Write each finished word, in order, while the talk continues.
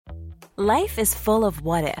Life is full of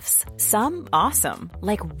what-ifs. Some awesome,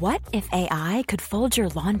 like what if AI could fold your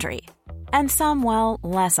laundry? And some, well,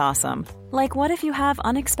 less awesome, like what if you have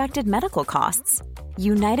unexpected medical costs?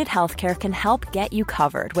 United Healthcare can help get you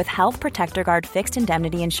covered with Health Protector Guard fixed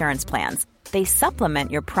indemnity insurance plans. They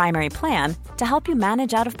supplement your primary plan to help you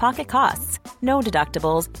manage out-of-pocket costs. No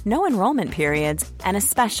deductibles, no enrollment periods, and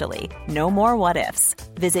especially no more what-ifs.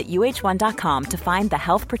 Visit uh1.com to find the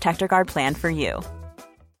Health Protector Guard plan for you.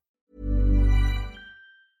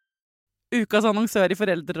 Ukas annonsør i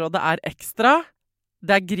Foreldrerådet Ekstra.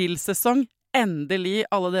 Det grillsesong. Endelig,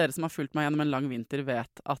 alle dere som har fulgt meg gjennom en lang vinter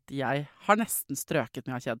vet at jeg har nesten strøket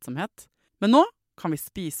med av kjedsomhet. Men nå kan vi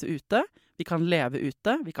spise ute, vi kan leve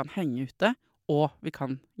ute, vi kan henge ute, og vi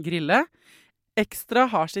kan grille. Ekstra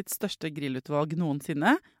har sitt største grillutvalg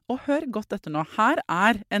noensinne, og hør godt etter nå. Her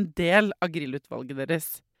en del av grillutvalget deres.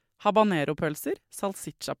 Habanero-pølser,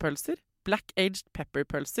 salsiccia-pølser, black-aged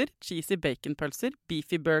pepper-pølser, cheesy bacon-pølser,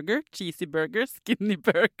 beefy burger, cheesy burger, skinny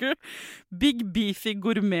burger, big beefy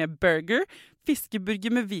gourmet-burger,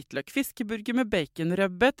 fiskeburger med hvitløk, fiskeburger med bacon,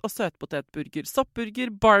 rødbet og søtpotetburger,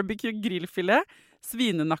 soppburger, barbecue, grillfilet,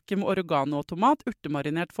 svinenakke med oregano og tomat,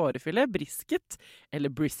 urtemarinert fårefilet, brisket,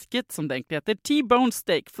 eller brisket som det egentlig heter, T-bone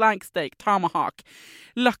steak, flank steak, tomahawk,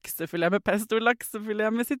 laksefilet med pesto,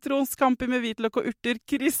 laksefilet med sitron, scampi med hvitløk og urter,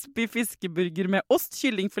 crispy fiskeburger med ost,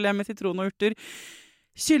 kyllingfilet med sitron og urter,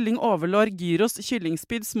 kylling overlår, gyros,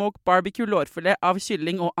 kyllingspyd, smoke, barbecue, lårfilet av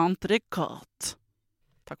kylling og entrecôte.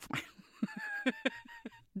 Takk for meg.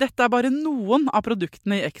 Dette bare noen av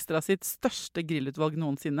produktene i Ekstra sitt største grillutvalg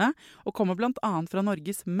noensinne, og kommer blant annet fra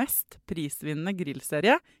Norges mest prisvinnende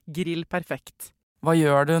grillserie, Grill Perfekt. Hva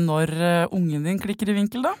gjør du når ungen din klikker i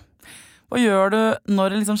vinkel da? Hva gjør du når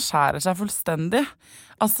det liksom skjærer seg fullstendig?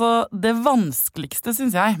 Altså, det vanskeligste,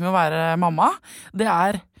 synes jeg, med å være mamma, det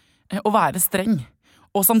å være streng,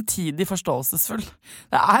 og samtidig forståelsesfull.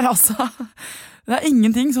 Det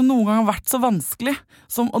ingenting som noen gang har vært så vanskelig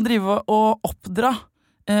som å drive og oppdra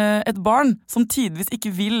et barn som tidvis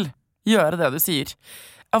ikke vil gjøre det du sier.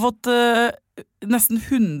 Jeg har fått nesten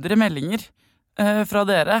 100 meldinger fra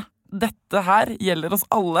dere. Dette her gjelder oss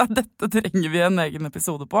alle. Dette trenger vi en egen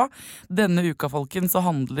episode på. Denne uka, folkens, så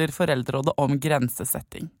handler Foreldrerådet om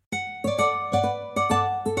grensesetting.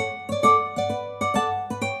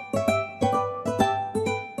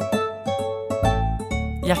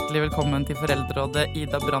 Hjertelig velkommen til Foreldrerådet,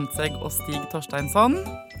 Ida Brandsegg og Stig Torsteinsson.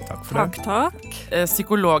 Takk for det. Takk.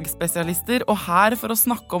 Psykologspesialister, og her for å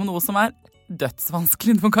snakke om noe som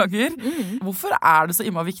dødsvanskelig noen ganger. Hvorfor det så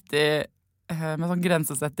innmari viktig med sånn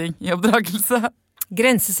grensesetting i oppdragelse?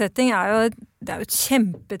 Grensesetting jo et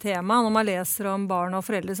kjempetema. Når man leser om barn og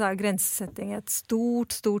foreldre, så grensesetting et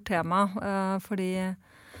stort tema. Fordi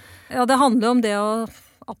det handler om det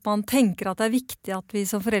at man tenker at det viktig at vi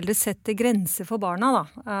som foreldre setter grenser for barna. Da.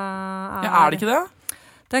 Det ikke det?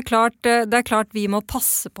 Det klart vi må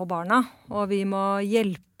passe på barna, og vi må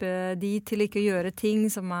hjelpe de til ikke å gjøre ting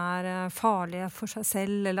som farlige for seg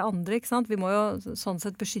selv eller andre, ikke sant? Vi må jo sånn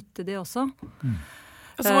sett beskytte de også.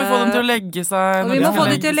 Så må vi få dem til å legge seg. Vi må få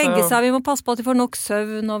dem til å legge seg, vi må passe på at de får nok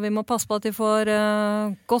søvn, og vi må passe på at de får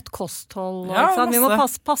godt kosthold. Vi må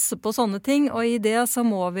passe på sånne ting, og i det så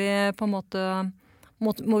må vi på en måte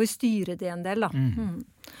må vi styre det en del, da.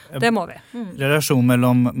 Det må vi. Relasjonen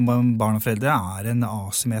mellom barn og foreldre en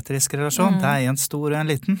asymmetrisk relasjon. Det en stor og en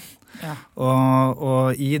liten. Ja.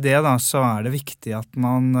 Og i det da, så det viktig at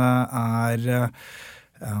man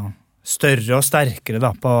større og sterkere da,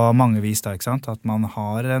 på mange vis da, ikke sant? At man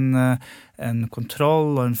har en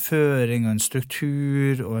kontroll og en føring og en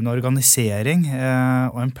struktur og en organisering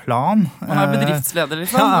og en plan. Man bedriftsleder,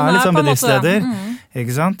 liksom. Ja, litt sånn bedriftsleder,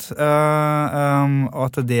 ikke sant? Og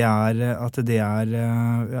at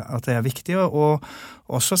det viktig, og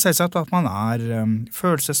også selvsagt at man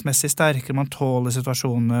følelsesmessig sterkere, man tåler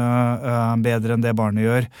situasjonene bedre enn det barnet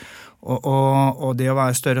gjør. Og det å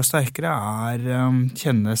være større og sterkere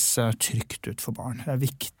kjennes trygt ut for barn. Det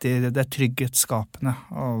viktig, det trygghetsskapende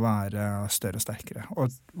å være større og sterkere, og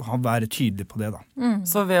være tydelig på det da.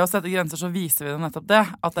 Så ved å sette grenser så viser vi dem nettopp det,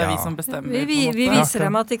 at det vi som bestemmer. Vi viser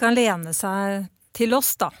dem at de kan lene seg til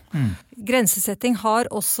oss da. Grensesetting har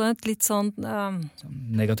også et litt sånn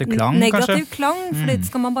negativ klang, kanskje? Klang, for det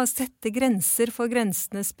skal man bare sette grenser for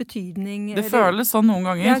grensenes betydning. Det føles sånn noen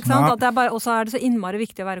ganger. Ja, ikke sant? At og så det så innmari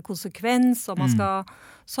viktig å være konsekvens, og man skal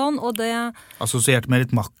sånn, og det assosiert med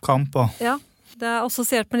litt maktkamp. Ja, Det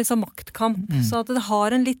assosiert med liksom maktkamp, så at det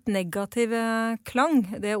har en litt negativ klang,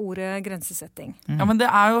 det ordet grensesetting. Ja, men det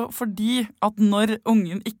jo fordi at når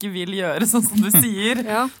ungen ikke vil gjøre sånn som du sier,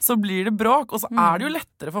 så blir det bråk, og så det jo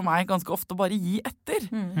lettere for meg ganske ofte å bare gi etter.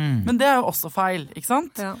 Men det jo også feil, ikke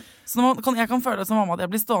sant? Ja. Så jeg kan føle som mamma at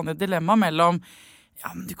jeg blir stående i et dilemma mellom ja,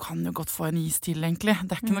 men du kan jo godt få en is til, egentlig.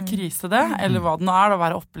 Det ikke noe krise, det. Eller hva det nå å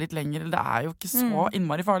være oppe litt lenger. Det jo ikke så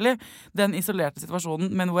innmari farlig. Den isolerte situasjonen,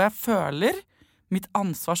 men hvor jeg føler mitt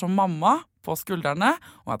ansvar som mamma på skuldrene,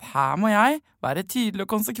 og at her må jeg være tydelig og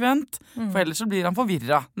konsekvent, for ellers så blir han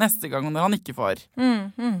forvirret neste gang når han ikke får.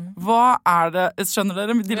 Hva det? Skjønner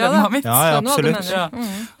dere dilemmaet mitt? Ja, absolutt. Ja.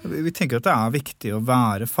 Vi tenker at det viktig å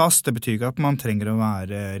være fast. Det betyr ikke at man trenger å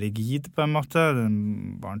være rigid på en måte.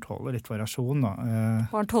 Barn tåler litt variasjon, da.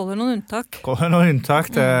 Barn tåler noen unntak. Noen unntak,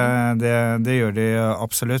 det gjør de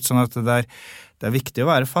absolutt. Sånn at det viktig å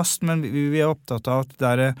være fast, men vi opptatt av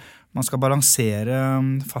at man skal balansere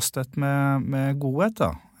fasthet med godhet,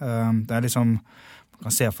 da. Det liksom, man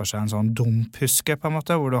kan se for seg en sånn dumphuske, på en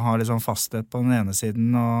måte, hvor du har liksom fasthet på den ene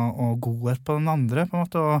siden og godhet på den andre, på en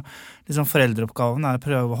måte. Og liksom foreldreoppgaven å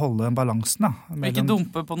prøve å holde en balansen, da. Ikke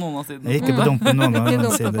dumpe på noen av sidene. Ikke dumpe noen av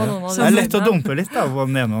sidene. Det lett å dumpe litt, da, på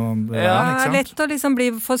den ene og den andre. Ja, det lett å liksom bli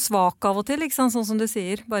for svak av og til, liksom, sånn som du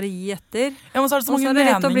sier. Bare gi etter. Ja, men så det så mange meninger. Og så det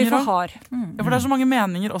lett å bli for hard. Ja, for det så mange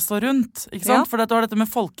meninger også rundt, ikke sant? For du har dette med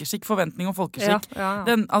folkeskikk, forventning og folkeskikk.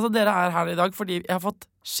 Altså, dere her i dag fordi jeg har fått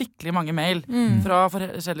skikkelig mange mail fra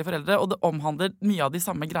forskjellige foreldre, og det omhandler mye av de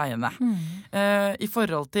samme greiene. I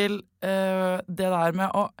forhold til det der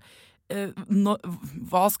med å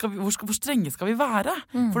hvor strenge skal vi være?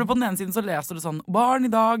 For på den ene siden så leser du sånn barn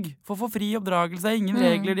i dag får fri oppdragelse, ingen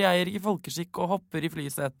regler, de eier ikke folkeskikk og hopper i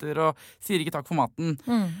flyseter og sier ikke takk for maten.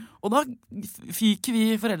 Og da fyker vi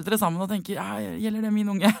foreldre sammen og tenker gjelder det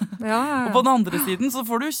min unge? Og på den andre siden så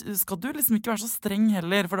skal du liksom ikke være så streng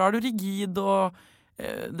heller, for da du rigid og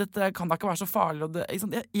dette kan da ikke være så farlig og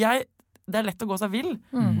det lett å gå seg vill.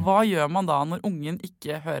 Hva gjør man da når ungen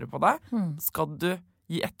ikke hører på deg? Skal du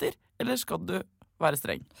gi etter, eller skal du være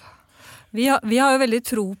streng? Vi har jo veldig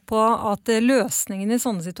tro på at løsningen i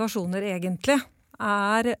sånne situasjoner egentlig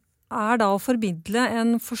er da å formidle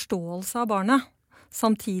en forståelse av barnet,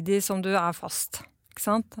 samtidig som du fast. Ikke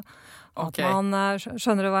sant? At man,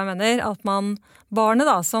 skjønner du hva jeg mener? At barnet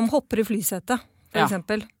da, som hopper i flysetet, for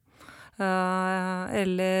eksempel,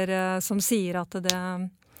 eller som sier at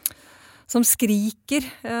som skriker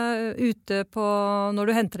ute på når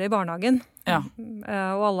du henter det i barnehagen,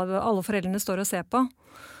 og alle foreldrene står og ser på,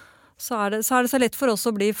 så det så lett for oss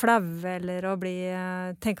å bli flaue eller å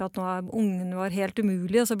tenke at nå ungen var helt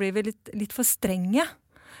umulig, og så blir vi litt for strenge.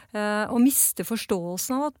 Og miste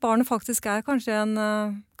forståelsen av at barnet faktisk kanskje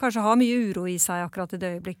har mye uro i seg akkurat i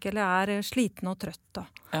det øyeblikket, eller sliten og trøtt da.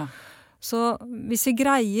 Så hvis vi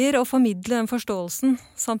greier å formidle den forståelsen,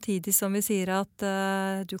 samtidig som vi sier at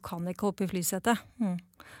du kan ikke hoppe i flysetet,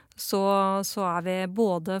 så vi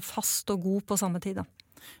både fast og god på samme tid da.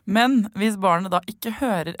 Men hvis barnet da ikke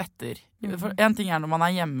hører etter, for en ting når man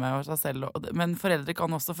hjemme hos seg selv, men foreldre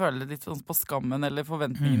kan også føle litt sånn på skammen eller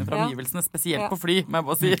forventningene fra omgivelsene, spesielt på fly, må jeg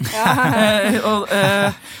bare si.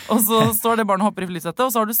 Og så står det barnet og hopper i flysetet,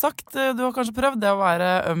 og så har du sagt, du har kanskje prøvd det å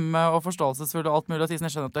være og forståelsesfull og alt mulig, og si sånn,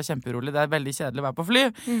 jeg skjønner at du kjempeurolig, det veldig kjedelig å være på fly,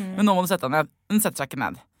 men nå må du sette deg ned. Den setter seg ikke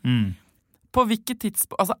ned. På hvilket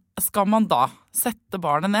tidspunkt, altså skal man da sette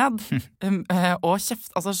barnet ned og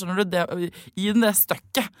kjefte, altså skjønner du det, i det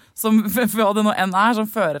støkket som hva det nå enn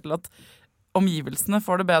som fører til at omgivelsene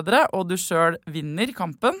får det bedre, og du selv vinner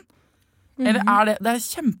kampen? Eller det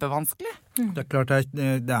kjempevanskelig? Det klart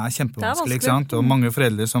det kjempevanskelig, ikke sant? Og mange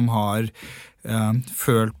foreldre som har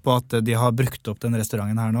følt på at de har brukt opp den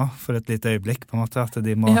restauranten her nå for et lite øyeblikk, på en måte, at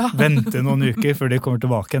de må vente noen uker før de kommer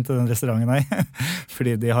tilbake til den restauranten her,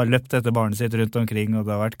 fordi de har løpt etter barnet sitt rundt omkring, og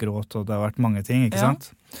det har vært gråt, og det har vært mange ting, ikke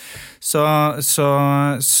sant? Så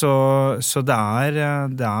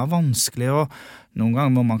det vanskelig, og noen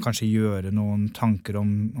ganger må man kanskje gjøre noen tanker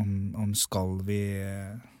om skal vi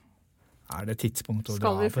det tidspunkt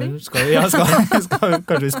skal vi fly?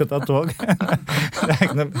 Kanskje vi skal ta tog. Det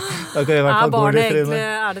ikke noe, da kan vi i hvert fall gå litt egentlig,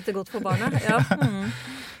 dette godt for barnet?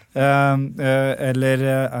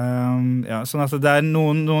 Sånn at det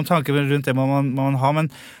noen tanker rundt det må man ha, men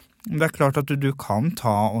det klart at du kan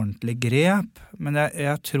ta ordentlig grep, men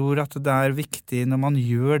jeg tror at det viktig når man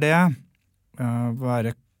gjør det,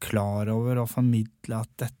 være klar over og formidle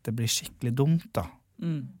at dette blir skikkelig dumt da.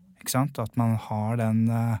 Ikke sant? At man har den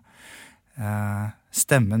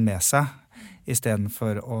stemmen med seg, i stedet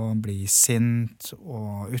for å bli sint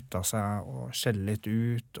og ut av seg og skjelle litt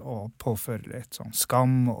ut og påføre litt sånn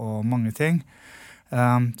skam og mange ting.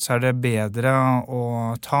 så det bedre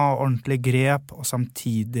å ta ordentlig grep og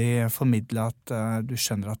samtidig formidle at du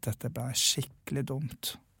skjønner at dette ble skikkelig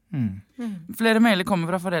dumt. Flere mailer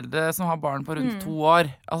kommer fra foreldre som har barn på rundt 2 år,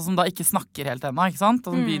 altså som da ikke snakker helt ennå, ikke sant?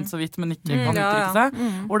 Som begynner så vidt, men ikke kan uttrykke seg.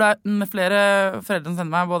 Hvor det med flere foreldre som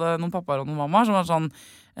sender meg, både noen pappaer og noen mammaer, som sånn,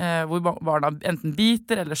 hvor barna enten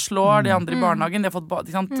biter eller slår de andre i barnehagen. De har fått,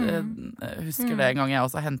 ikke sant? Husker det en gang jeg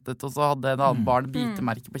også hentet, og så hadde en annen barn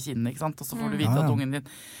bitemerke på kinnet, ikke sant? Og så får du vite at ungen din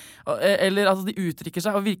eller altså de uttrykker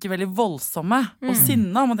seg og virker veldig voldsomme og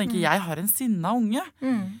sinna, og man tenker, jeg har en sinna unge.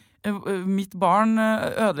 Mitt barn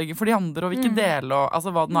ødelegger for de andre og vil ikke dele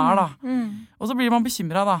altså hva den da. Og så blir man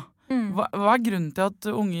bekymret da. Hva grunnen til at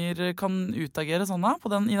unger kan utagere sånn da,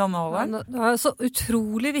 i denne alderen? Det så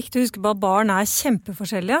utrolig viktig å huske på at barn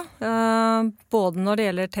forskjellige, både når det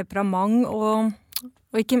gjelder temperament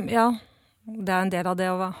og ikke, det en del av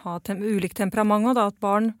det å ha ulikt temperament, og da at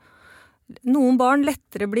noen barn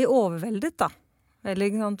lettere blir overveldet da.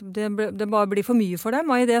 Eller det bare blir for mye for dem,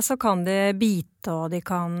 og i det så kan de bite, og de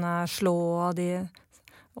kan slå,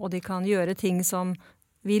 og de kan gjøre ting som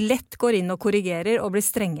vi lett går inn og korrigerer og blir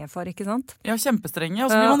strenge for, ikke sant? Ja, kjempestrenge,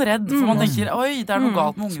 og så blir man redd, for man tenker, oi, det noe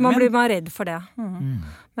galt med ungen min. Så man blir redd for det.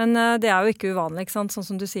 Men det jo ikke uvanlig, ikke sant? Sånn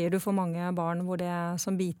som du sier, du får mange barn hvor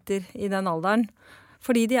som biter i den alderen,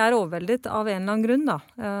 fordi de overveldet av en eller annen grunn da.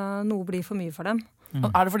 Noe blir for mye for dem.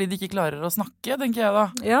 Det fordi de ikke klarer å snakke, tenker jeg da?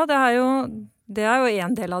 Ja, det jo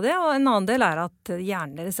en del av det, og en annen del at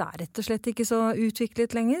hjernen deres rett og slett ikke så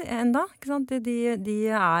utviklet lenger enda, ikke sant? De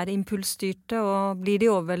impulsstyrte, og blir de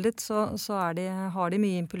overveldet, så har de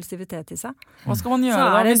mye impulsivitet i seg. Hva skal man gjøre da?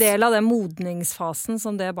 Så det en del av den modningsfasen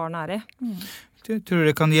som det barnet i. Jeg tror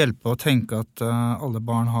det kan hjelpe å tenke at alle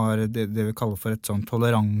barn har det vi kaller for et sånn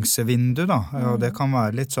toleransevindu da, og det kan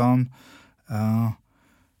være litt sånn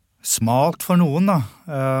smalt for noen da,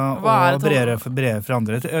 og bredere for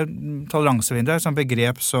andre. Toleransevindu et sånt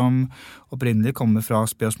begrep som opprinnelig kommer fra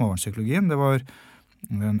sped- og småbarnspsykologien. Det var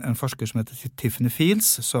en forsker som heter Tiffany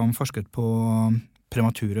Fields, som forsket på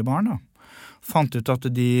premature barn da. Fant ut at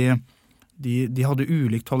de hadde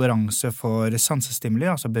ulik toleranse for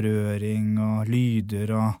sansestimuli, altså berøring og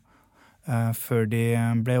lyder, før de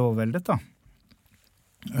ble overveldet da.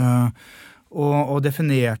 Og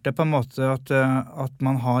definerte på en måte at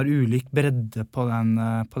man har ulik bredde på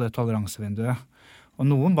det toleransevinduet. Og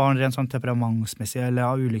noen barn rent sånn temperamentsmessig eller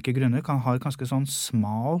av ulike grunner kan ha et ganske sånn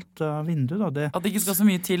smalt vindu. Da. At det ikke skal så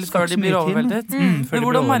mye til før de blir overveldet. Men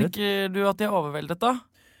hvordan merker du at de overveldet da?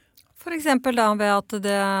 For eksempel da ved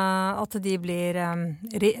at de blir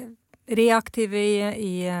reaktive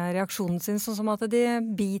i reaksjonen sin, sånn som at de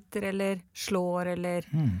biter eller slår eller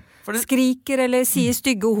skriker eller sier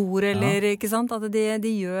stygge ord eller ikke sant, at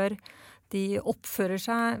de oppfører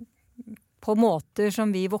seg på måter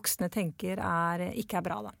som vi voksne tenker ikke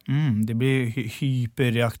bra da. De blir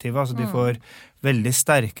hyperreaktive, altså de får veldig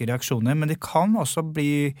sterke reaksjoner, men de kan også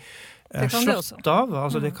bli slått av,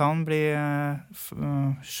 altså de kan bli i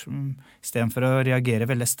stedet for å reagere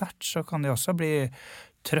veldig sterkt, så kan de også bli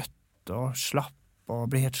trøtt og slapp og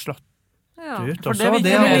bli helt slått ut også.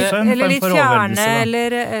 Eller litt fjerne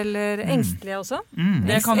eller engstelige også.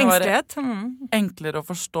 Det kan jo være enklere å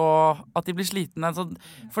forstå at de blir slitne.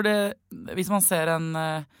 For hvis man ser en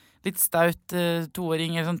litt staut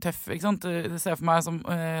 2-åring eller sånn tøff, ikke sant? Det ser for meg som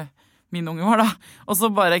min unge var da. Og så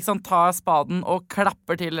bare ikke sant, tar spaden og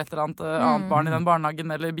klapper til et eller annet barn i den barnehagen,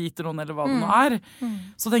 eller biter noen, eller hva det nå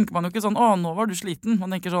Så tenker man jo ikke sånn, nå var du sliten.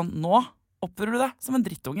 Man tenker sånn, nå oppfører du deg som en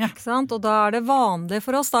drittunge. Ikke sant? Og da det vanlig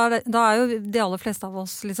for oss, da jo de aller fleste av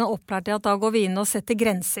oss liksom opplært i at da går vi inn og setter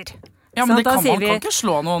grenser. Ja, men man kan ikke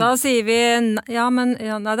slå noen. Da sier vi,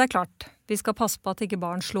 nei, det klart. Vi skal passe på at ikke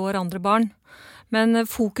barn slår andre barn. Men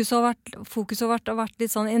fokuset har vært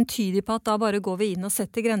litt sånn entydig på at da bare går vi inn og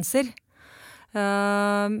setter grenser.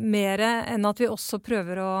 Mer enn at vi også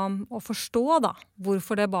prøver å forstå da,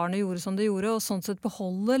 hvorfor det barnet gjorde som det gjorde, og sånn sett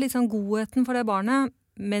beholde liksom godheten for det barnet,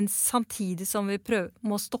 men samtidig som vi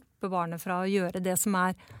må stoppe barnet fra å gjøre det som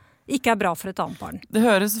ikke bra for et annet barn. Det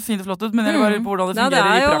høres fint og flott ut, men jeg bare på hvordan det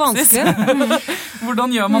fungerer i praksis.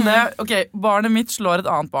 Hvordan gjør man det? Ok, barnet mitt slår et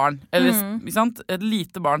annet barn. Eller, sant? Et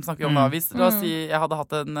lite barn snakker vi om da. La oss si jeg hadde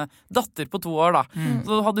hatt en datter på 2 år da.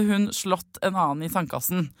 Så hadde hun slått en annen i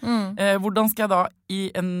sandkassen. Hvordan skal jeg da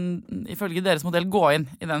ifølge deres modell gå inn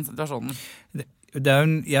i den situasjonen?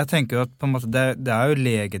 Jeg tenker jo at på en måte det jo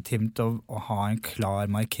legitimt å ha en klar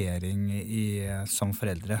markering som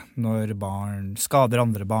foreldre når barn skader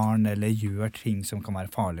andre barn eller gjør ting som kan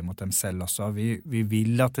være farlige mot dem selv også. Vi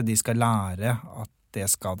vil at de skal lære at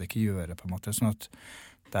det skal de ikke gjøre på en måte, sånn at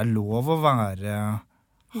det lov å være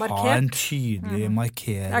ha en tydelig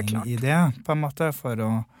markering i det, på en måte, for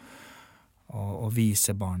å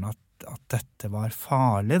vise barna at dette var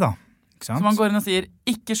farlig, da. Så man går inn og sier,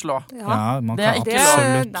 ikke slå. Ja, man det kan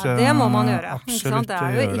absolutt, det må man gjøre. Absolutt det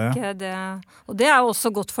er jo ikke det. Og det er jo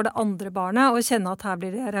også godt for det andre barnet, å kjenne at her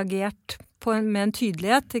blir det reagert med en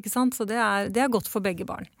tydelighet, ikke sant? Så det er godt for begge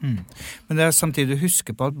barn. Men det er samtidig å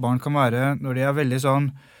huske på at barn kan være, når de er veldig sånn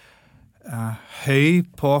høy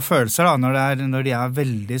på følelser, da, når de er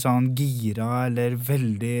veldig sånn gira, eller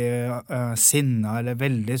veldig sinna, eller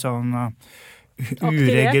veldig sånn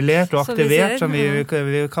uregulert og aktivert, som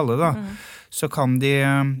vi kaller det da. Så kan de,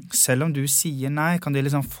 selv om du sier nei, kan de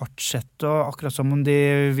liksom fortsette, akkurat som om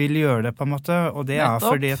de vil gjøre det på en måte, og det er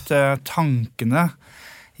fordi at tankene,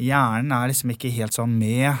 hjernen er liksom ikke helt sånn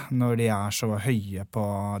med når de er så høye på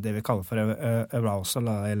det vi kaller for arousal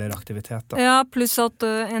eller aktivitet. Da. Ja, pluss at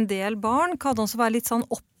en del barn kan også være litt sånn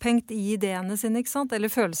opphengt i ideene sine, ikke sant? Eller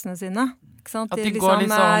følelsene sine. Ikke sant? At de går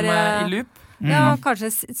litt sånn i loop? Ja, kanskje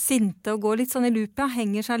sinte og går litt sånn i loop,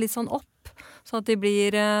 henger seg litt sånn opp. Så at de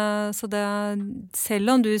blir,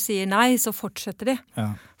 selv om du sier nei, så fortsetter de.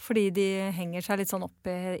 Ja. Fordi de henger seg litt sånn opp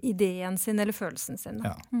i ideen sin eller følelsen sin.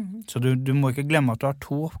 Ja. Så du må ikke glemme at du har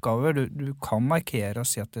 2 oppgaver. Du kan markere og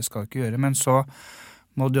si at det skal ikke gjøre, men så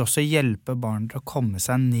må du også hjelpe barn til å komme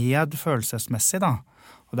seg ned følelsesmessig, da.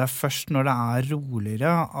 Og det er først når det er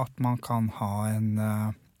roligere at man kan ha en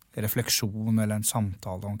refleksjon eller en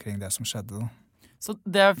samtale omkring det som skjedde, da. Så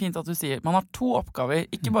det er fint at du sier, man har 2 oppgaver,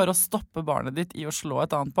 ikke bare å stoppe barnet ditt i å slå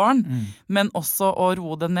et annet barn, men også å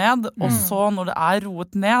roe det ned, og så når det er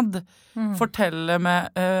roet ned, fortelle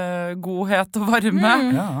med godhet og varme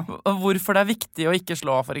hvorfor det er viktig å ikke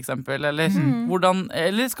slå, for eksempel, eller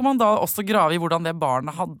skal man da også grave i hvordan det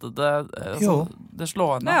barnet hadde det, det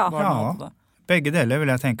slående barnet hadde det? Begge deler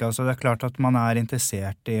vil jeg tenke, altså det er klart at man er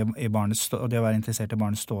interessert i barnets, og det å være interessert i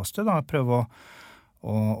barnets ståsted, da, prøve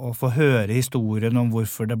å få høre historien om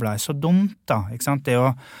hvorfor det ble så dumt, da, ikke sant? Det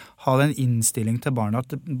å ha den innstilling til barnet,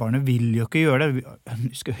 at barnet vil jo ikke gjøre det,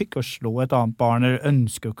 ønsker jo ikke å slå et annet barn, eller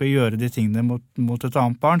ønsker jo ikke å gjøre de tingene mot et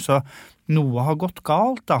annet barn, så noe har gått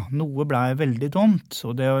galt, da, noe ble veldig dumt,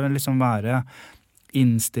 og det å liksom være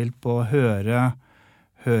innstilt på å høre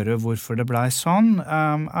hvorfor det ble sånn,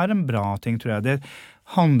 er en bra ting, tror jeg. Det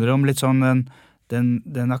handler om litt sånn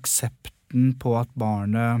den aksepten på at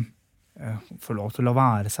barnet får lov til å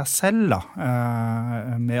være seg selv, da,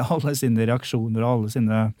 med alle sine reaksjoner og alle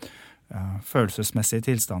sine følelsesmessige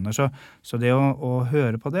tilstander. Så det å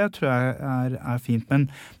høre på det tror jeg er fint, men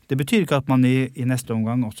det betyr ikke at man i neste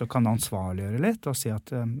omgang også kan ansvarliggjøre litt og si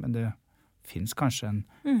at men det finnes kanskje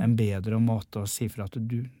en bedre måte å si fra at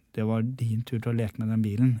det var din tur til å leke med den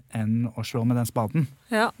bilen enn å slå med den spaden.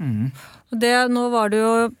 Ja, dette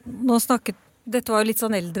var jo litt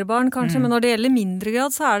sånn eldre barn kanskje, men når det gjelder mindre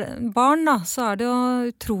grad så er det jo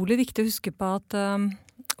utrolig viktig å huske på at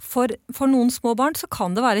for noen små barn så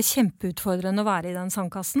kan det være kjempeutfordrende å være i den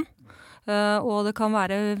sandkassen. Og det kan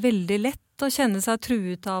være veldig lett å kjenne seg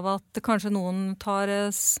truet av at kanskje noen tar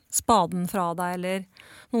spaden fra deg, eller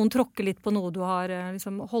noen tråkker litt på noe du har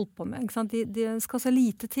liksom holdt på med. Ikke sant? De skal så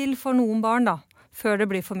lite til for noen barn da, før det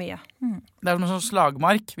blir for mye. Det er som en sånn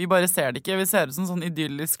slagmark. Vi bare ser det ikke. Vi ser ut som en sånn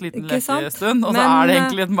idyllisk liten lekestund, og så er det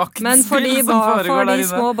egentlig et maktspill som foregår der inne. For de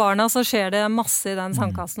små barna så skjer det masse i den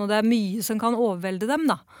sandkassen, og det er mye som kan overvelde dem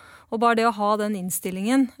da. Og bare det å ha den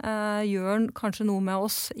innstillingen gjør kanskje noe med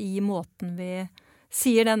oss i måten vi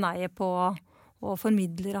sier det nei på, og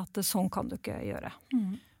formidler at sånn kan du ikke gjøre.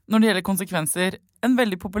 Når det gjelder konsekvenser, en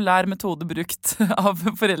veldig populær metode brukt av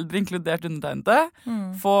foreldre, inkludert undertegnede,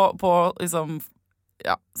 på liksom,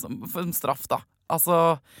 for en straff da.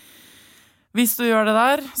 Altså, hvis du gjør det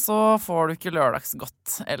der, så får du ikke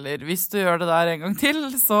lørdagsgodt. Eller hvis du gjør det der en gang til,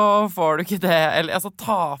 så får du ikke det. Eller altså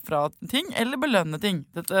ta fra ting, eller belønne ting.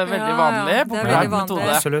 Dette er veldig vanlig, populær metode.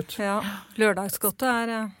 Absolutt. Ja, lørdagsgodtet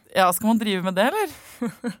er... Ja, skal man drive med det, eller?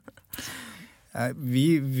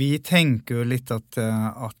 Vi tenker jo litt at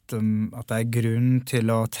det er grunn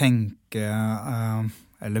til å tenke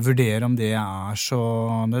eller vurdere om det er så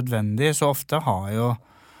nødvendig. Så ofte har jo...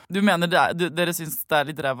 Du mener dere synes det er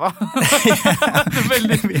litt ræva?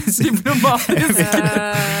 Veldig diplomatisk.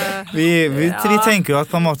 Vi tenker jo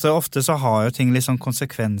at på en måte ofte så har jo ting litt sånn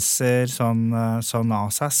konsekvenser sånn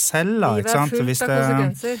av seg selv. Da, ikke sant? Livet er fullt av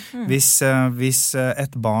konsekvenser. Hvis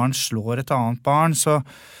et barn slår et annet barn,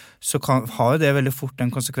 så har jo det veldig fort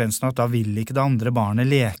den konsekvensen at da vil ikke det andre barnet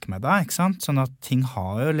leke med deg, ikke sant? Sånn at ting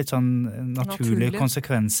har jo litt sånn naturlige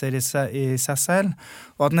konsekvenser i seg selv,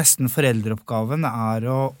 og at nesten foreldreoppgaven er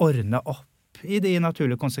å ordne opp i de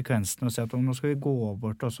naturlige konsekvensene og si at nå skal vi gå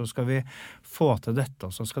bort, og så skal vi få til dette,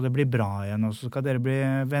 og så skal det bli bra igjen, og så skal dere bli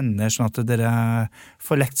venner, sånn at dere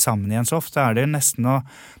får lekt sammen igjen. Så ofte det nesten å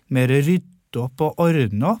mer rydde opp og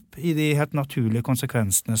ordne opp i de helt naturlige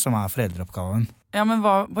konsekvensene som foreldreoppgaven. Ja, men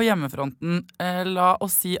hva på hjemmefronten? La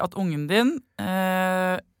oss si at ungen din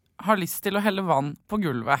har lyst til å helle vann på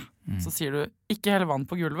gulvet. Så sier du, ikke helle vann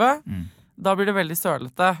på gulvet. Da blir det veldig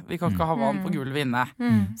sølete. Vi kan ikke ha vann på gulvet inne.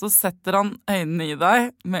 Så setter han øynene i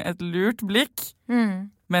deg med et lurt blikk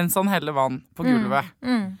mens han heller vann på gulvet.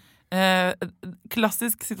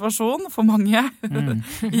 Klassisk situasjon for mange i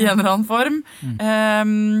en eller annen form.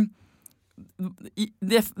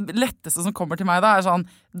 Det letteste som kommer til meg da sånn,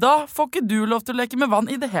 da får ikke du lov til å leke med vann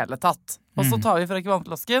i det hele tatt. Og så tar vi fra ikke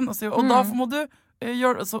vannflasken og sier, og da må du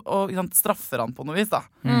gjøre det, og straffer han på noe vis da.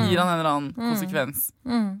 Gir han en eller annen konsekvens.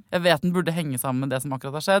 Jeg vet den burde henge sammen med det som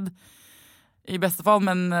akkurat har skjedd. I beste fall,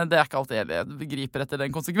 men det ikke alltid jeg begriper etter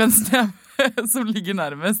den konsekvensen som ligger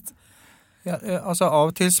nærmest. Ja, altså av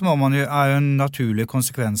og til så må man jo, jo en naturlig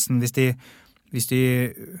konsekvensen hvis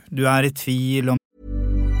du i tvil om.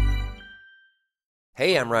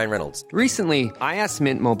 Hey, I'm Ryan Reynolds. Recently, I asked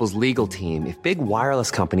Mint Mobile's legal team if big wireless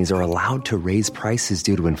companies are allowed to raise prices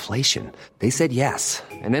due to inflation. They said yes.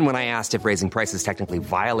 And then when I asked if raising prices technically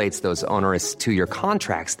violates those onerous 2-year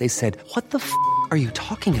contracts, they said, "What the f*** are you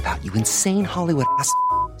talking about, you insane Hollywood ass?"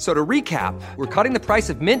 So to recap, we're cutting the price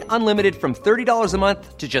of Mint Unlimited from $30 a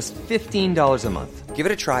month to just $15 a month. Give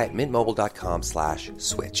it a try at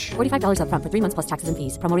mintmobile.com/switch. $45 up front for 3 months plus taxes and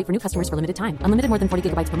fees. Promo rate for new customers for limited time. Unlimited more than 40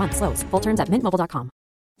 gigabytes per month. Slows full terms at mintmobile.com.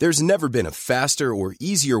 There's never been a faster or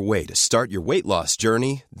easier way to start your weight loss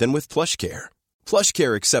journey than with PlushCare.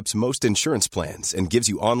 PlushCare accepts most insurance plans and gives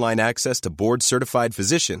you online access to board-certified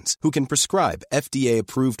physicians who can prescribe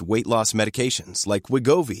FDA-approved weight loss medications like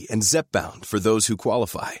Wegovy and Zepbound for those who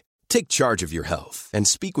qualify. Take charge of your health and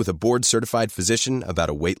speak with a board-certified physician about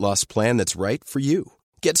a weight loss plan that's right for you.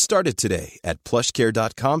 Get started today at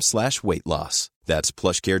plushcare.com/weightloss. That's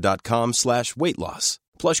plushcare.com/weightloss.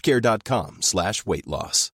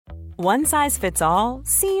 plushcare.com/weightloss. One size fits all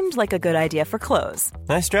seemed like a good idea for clothes.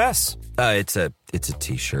 Nice dress. It's a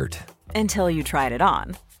t-shirt. Until you tried it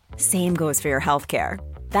on. Same goes for your healthcare.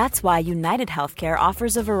 That's why United Healthcare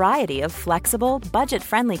offers a variety of flexible,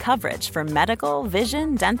 budget-friendly coverage for medical,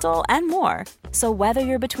 vision, dental, and more. So whether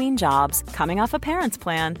you're between jobs, coming off a parent's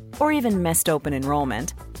plan, or even missed open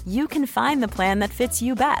enrollment, you can find the plan that fits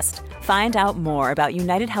you best. Find out more about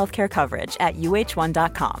United Healthcare coverage at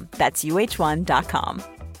uh1.com. That's uh1.com.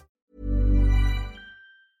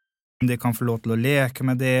 De kan få lov til å leke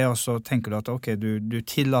med det, og så tenker du at ok, du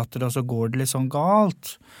tillater det, og så går det litt sånn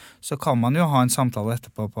galt. Så kan man jo ha en samtale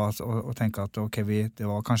etterpå på at, og tenke at ok, det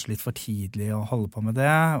var kanskje litt for tidlig å holde på med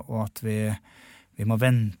det, og at vi må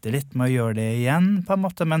vente litt med å gjøre det igjen på en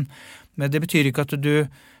måte, men det betyr ikke at du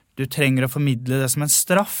trenger å formidle det som en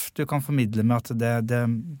straff. Du kan formidle med at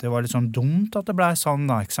det var litt sånn dumt at det ble sånn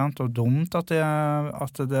da, ikke sant? Og dumt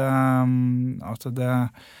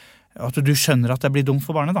at du skjønner at det blir dumt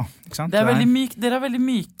for barnet da, ikke sant? Dere er veldig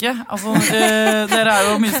myke. Altså, dere er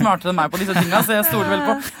jo mye smartere enn meg på disse tingene, så jeg stoler vel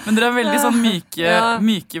på. Men dere er veldig sånn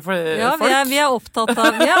myke for folk. Ja, vi er opptatt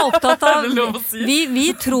av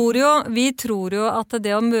vi tror jo at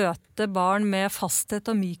det å møte barn med fasthet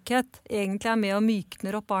og mykhet egentlig er med å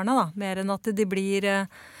mykner opp barna da, mer enn at de blir...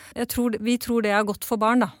 Vi tror det er godt for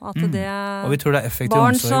barn da, at det og vi tror det er effektiv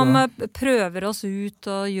barn omsorg, som prøver oss ut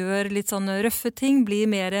og gjør litt sånne røffe ting, blir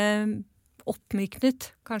mer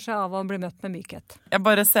oppmyknet kanskje av å bli møtt med mykhet. Jeg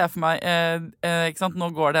bare ser for meg, ikke sant, nå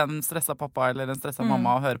går det en stresset pappa eller en stresset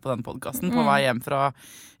mamma og hører på denne podcasten på vei hjem fra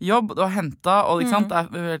jobb, du har hentet, og ikke sant,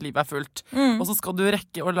 livet er fullt. Og så skal du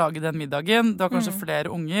rekke å lage den middagen, du har kanskje flere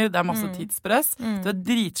unger, det er masse tidspress, du er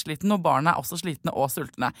dritsliten, og barna er også slitne og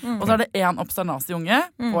sultne. Og så er det en obsternasig unge,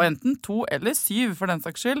 på enten 2 eller 7 for den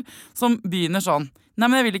saks skyld, som begynner sånn, nei,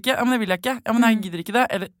 men jeg vil ikke, ja, men jeg vil ikke, ja, men jeg gidder ikke det,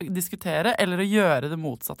 eller diskutere, eller å gjøre det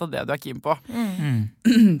motsatte av det du er keen på.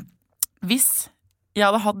 Hvis jeg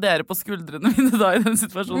hadde hatt dere på skuldrene mine da i den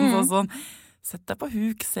situasjonen, sånn, sett deg på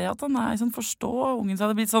huk, se at han er sånn, forstå ungen, så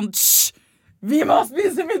hadde det blitt sånn, vi må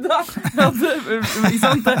spise middag! Ikke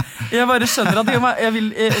sant? Jeg bare skjønner at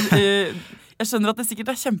jeg skjønner at det sikkert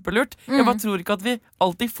er kjempelurt. Jeg bare tror ikke at vi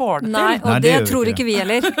alltid får det til. Nei, og det tror ikke vi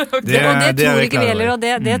heller. Og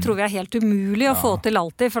det tror vi er helt umulig å få til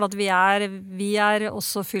alltid, for at vi er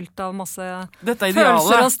også fylt av masse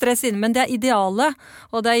følelser og stress inne. Men det er idealet,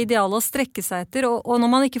 og det er idealet å strekke seg etter. Og når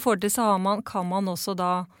man ikke får det til, så kan man også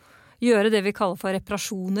da gjøre det vi kaller for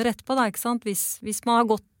reparasjoner etterpå, da, ikke sant? Hvis man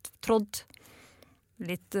har trådd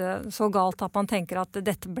litt så galt at man tenker at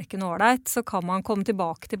dette ble ikke noe ålreit, så kan man komme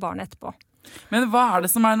tilbake til barnet etterpå. Men hva det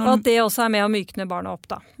som Og at det også med å mykne barnet opp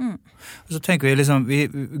da. Så tenker vi liksom,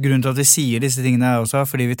 grunnen til at vi sier disse tingene også,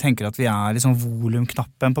 fordi vi tenker at vi liksom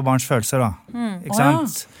volumknappen på barns følelser da. Ikke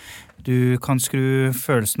sant? Du kan skru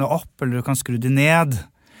følelsene opp, eller du kan skru de ned.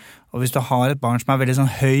 Og hvis du har et barn som veldig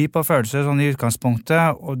sånn høy på følelser, sånn i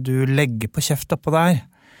utgangspunktet, og du legger på kjeft oppå der,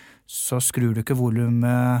 så skrur du ikke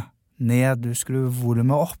volumet ned, du skrur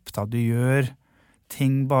volumet opp da. Du gjør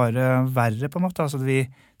ting bare verre på en måte, altså vi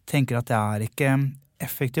tenker at det ikke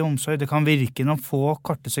effektiv omsorg. Det kan virke i noen få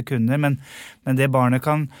korte sekunder, men det barnet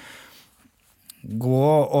kan gå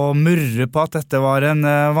og murre på at dette var en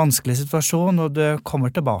vanskelig situasjon, og det kommer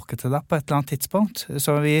tilbake til deg på et eller annet tidspunkt.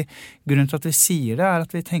 Så grunnen til at vi sier det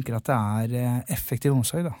at vi tenker at det effektiv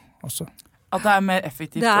omsorg da, også. At det mer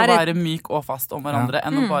effektivt å være myk og fast om hverandre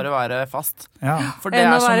enn å bare være fast. Ja. For det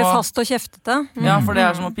enn å være fast og kjeftete. Ja, for det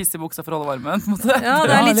som å pisse i buksa for å holde varmen. På en måte. Ja,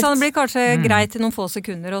 det litt sånn, det blir kanskje greit i noen få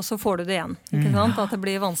sekunder, og så får du det igjen. Ikke sant? At det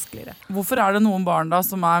blir vanskeligere. Hvorfor det noen barn da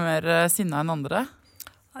som mer sinna enn andre?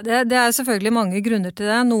 Det selvfølgelig mange grunner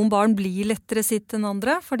til det. Noen barn blir lettere sitt enn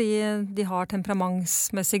andre, fordi de har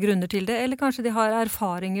temperamentsmessige grunner til det, eller kanskje de har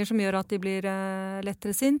erfaringer som gjør at de blir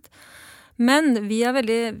lettere sint. Men vi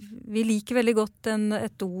liker veldig godt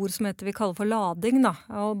et ord som vi kaller for lading, da.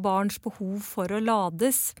 Og barns behov for å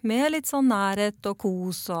lades med litt sånn nærhet og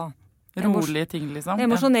kos og rolige ting, liksom.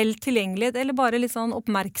 Emosjonell tilgjengelighet, eller bare litt sånn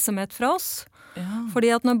oppmerksomhet fra oss. Ja. Fordi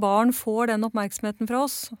at når barn får den oppmerksomheten fra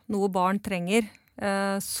oss, noe barn trenger,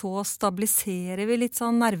 så stabiliserer vi litt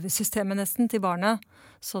sånn nervesystemet nesten til barnet,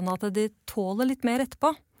 sånn at de tåler litt mer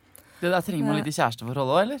etterpå. Det der trenger man litt i kjæresteforhold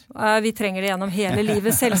også, eller? Vi trenger det gjennom hele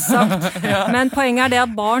livet, selvsagt. Men poenget det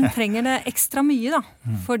at barn trenger det ekstra mye, da.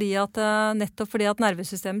 Nettopp fordi at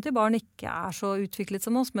nervesystemet til barn ikke så utviklet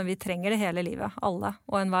som oss, men vi trenger det hele livet, alle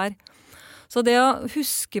og enhver. Så det å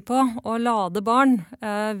huske på å lade barn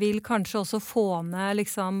vil kanskje også få ned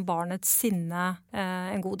liksom, barnets sinne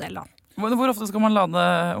en god del, da. Hvor ofte skal man lade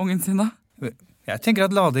ungen sin, da? Jeg tenker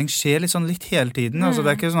at lading skjer litt hele tiden. Altså,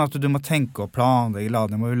 det ikke sånn at du må tenke og planlegge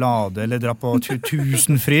lading, må jo lade eller dra på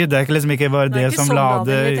tusenfryd. Det ikke liksom ikke bare det som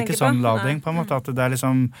lader, ikke sånn lading på en måte, at det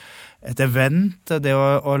liksom et event, det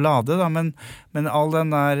å lade da, men all den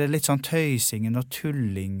der litt sånn tøysingen og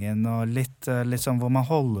tullingen og litt sånn hvor man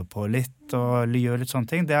holder på litt og gjør litt sånne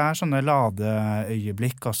ting, det sånne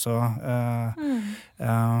ladeøyeblikk også.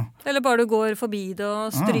 Eller bare du går forbi det og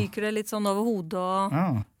stryker det litt sånn over hodet og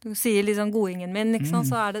du sier liksom godingen min, ikke sant?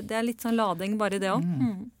 Så det litt sånn lading bare i det også.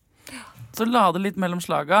 Så lade litt mellom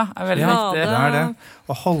slaga veldig viktig. Det det.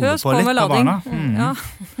 Å holde på litt på barna. Ja.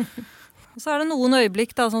 Og så det noen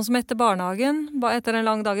øyeblikk, da, sånn som etter barnehagen, etter en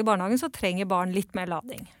lang dag i barnehagen, så trenger barn litt mer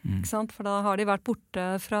lading. Ikke sant? For da har de vært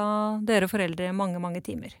borte fra dere foreldre i mange, mange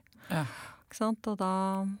timer. Ja. Ikke sant? Og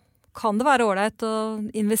da kan det være ålreit å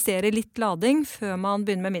investere i litt lading før man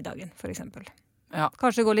begynner med middagen, for eksempel. Ja.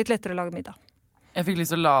 Kanskje gå litt lettere å lage middag. Jeg fikk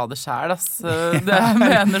lyst til å lade selv, ass. Det jeg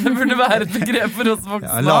mener det burde være et begrep for oss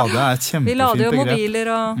voksne. Ja, lade et kjempefint begrep. Vi lader jo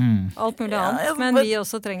mobiler og alt mulig annet, men vi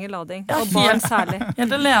også trenger lading. Og barn særlig.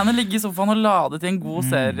 Helt alene ligge i sofaen og lade til en god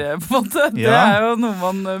serie, på en måte. Det jo noe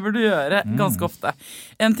man burde gjøre ganske ofte.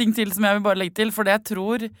 En ting til som jeg vil bare legge til, for det jeg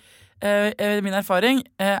tror, min erfaring,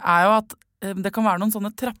 jo at det kan være noen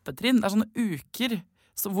sånne trappetrinn, det sånne uker,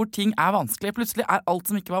 hvor ting vanskelig. Plutselig alt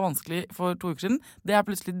som ikke var vanskelig for 2 uker siden, det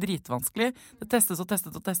plutselig dritvanskelig. Det testes og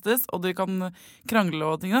testes og testes, og du kan krangle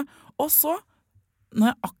og tingene. Og så,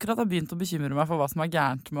 når jeg akkurat har begynt å bekymre meg for hva som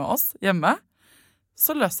gærent med oss hjemme,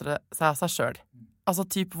 så løser det seg av seg selv. Altså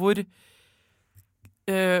typ hvor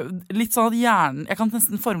litt sånn at hjernen, jeg kan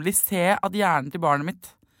nesten formelig se at hjernen til barnet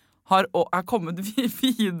mitt kommet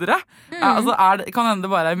videre. Altså kan hende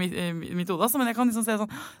det bare i mitt hode, men jeg kan liksom se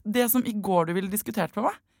sånn, det som i går du ville diskutert med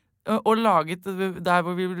meg, og laget der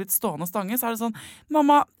hvor vi ville blitt stående og stange, så det sånn,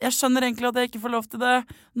 mamma, jeg skjønner egentlig at jeg ikke får lov til det,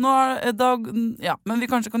 nå men vi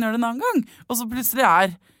kanskje kan gjøre det en annen gang. Og så plutselig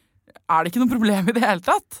det ikke noe problem i det hele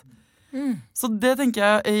tatt. Så det tenker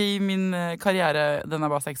jeg i min karriere, den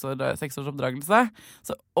bare 6 års oppdragelse,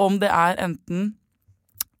 så om det enten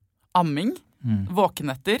amming,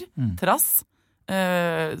 våkenetter, trass,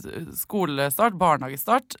 skolestart,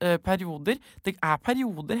 barnehagestart, perioder. Det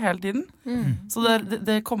perioder hele tiden. Så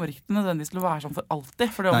det kommer ikke nødvendigvis til å være sånn for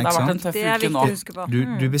alltid, for det har vært en tøff uke nå.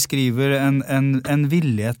 Du beskriver en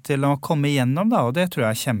villighet til å komme igjennom, da, og det tror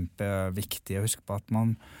jeg kjempeviktig å huske på at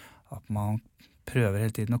man prøver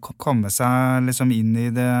hele tiden å komme seg liksom inn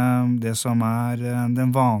i det som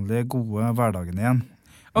den vanlige, gode hverdagen igjen.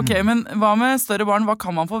 Ok, men hva med større barn? Hva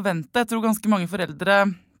kan man forvente? Jeg tror ganske mange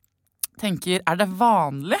foreldre tenker, det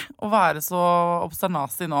vanlig å være så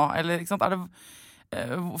obsternasig nå? Eller, ikke sant?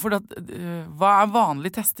 hva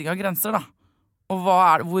vanlig testing av grenser, da? Og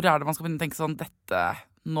hvor det man skal begynne å tenke sånn,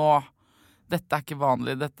 dette ikke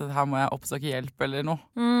vanlig, her må jeg oppsøke hjelp eller noe.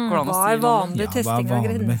 Hva vanlig testing av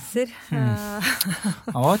grenser?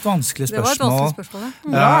 Det var et vanskelig spørsmål. Det var et vanskelig spørsmål,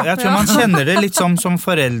 jeg tror man kjenner det litt som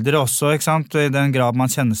foreldre også, ikke sant? I den grad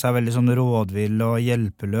man kjenner seg veldig sånn rådvill og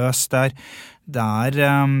hjelpeløs. Det er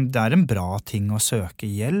en bra ting å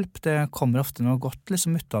søke hjelp. Det kommer ofte noe godt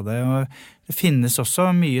liksom ut av det. Og det finnes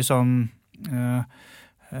også mye sånn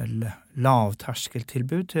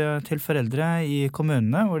lavterskeltilbud til foreldre i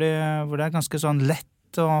kommunene, hvor det er ganske sånn lett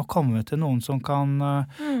å komme til noen som kan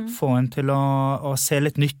få en til å se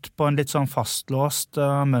litt nytt på en litt sånn fastlåst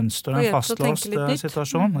mønster, en fastlåst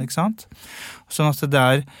situasjon, ikke sant? Sånn at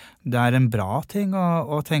det er en bra ting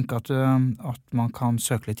å tenke at man kan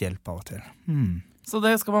søke litt hjelp av og til. Så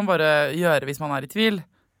det skal man bare gjøre hvis man er i tvil?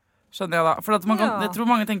 Skjønner jeg da? For jeg tror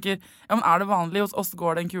mange tenker, ja, men er det vanlig hos oss,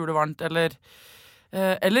 går det en kule varmt,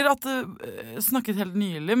 eller at snakket helt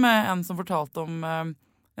nylig med en som fortalte om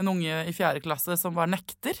en unge i 4. klasse som bare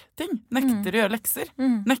nekter ting. Nekter å gjøre lekser.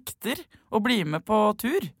 Nekter å bli med på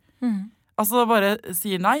tur. Altså bare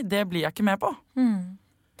sier nei, det blir jeg ikke med på.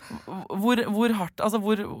 Hvor hardt, altså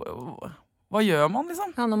hva gjør man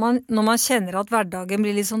liksom? Ja, når man kjenner at hverdagen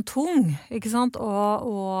blir litt sånn tung, ikke sant?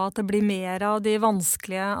 Og at det blir mer av alle de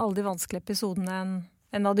vanskelige episodene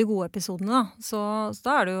enn av de gode episodene, da. Så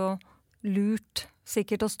da er det jo lurt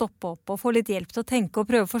sikkert å stoppe opp og få litt hjelp til å tenke og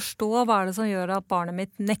prøve å forstå hva er det som gjør at barnet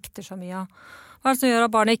mitt nekter så mye. Hva er det som gjør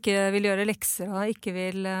at barnet ikke vil gjøre lekser og ikke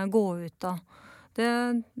vil gå ut av. Det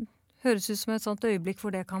høres ut som et sånt øyeblikk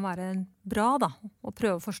hvor det kan være bra da, å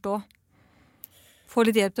prøve å forstå. Få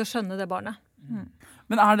litt hjelp til å skjønne det barnet.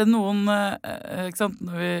 Men er det noen, ikke sant,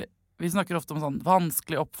 når vi snakker ofte om sånn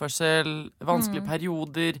vanskelig oppførsel, vanskelige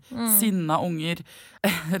perioder, sinna unger.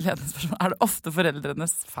 Ledende spørsmål, er det ofte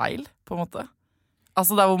foreldrenes feil, på en måte?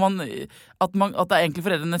 Altså der hvor at det er egentlig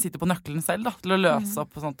foreldrene sitter på nøkkelen selv da, til å løse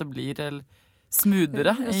opp sånn at det blir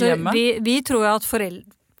smoothere i hjemmet. Vi tror jo at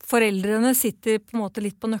foreldrene sitter på en måte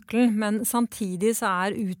litt på nøkkelen, men samtidig så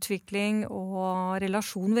er utvikling og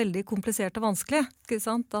relasjon veldig komplisert og vanskelig. Ikke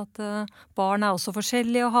sant? At barn er også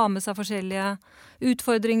forskjellige og har med seg forskjellige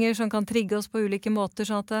utfordringer som kan trigge oss på ulike måter,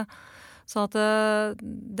 så at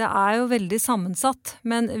det er jo veldig sammensatt.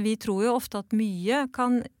 Men vi tror jo ofte at mye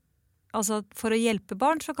kan, altså for å hjelpe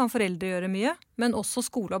barn så kan foreldre gjøre mye, men også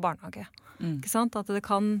skole og barnehage. Ikke sant? At det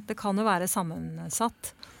kan jo være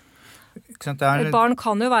sammensatt. Et barn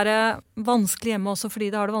kan jo være vanskelig hjemme også fordi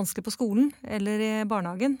det har det vanskelig på skolen eller i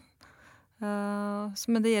barnehagen.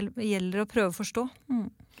 Men det gjelder å prøve å forstå.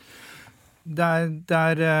 Det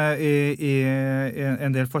er i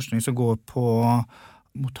en del forskning som går på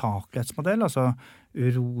mottakelighetsmodell, altså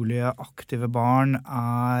urolige, aktive barn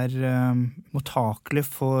er mottakelig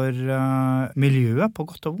for miljøet på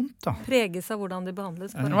godt og vondt. Da. Preges av hvordan de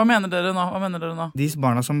behandles. Hva mener dere nå? De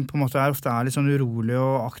barna som på en måte ofte er litt sånn urolige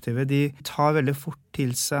og aktive, de tar veldig fort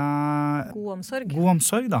til seg god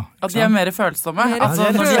omsorg da. At de er mer følsomme?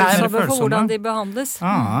 Følsomme for hvordan de behandles.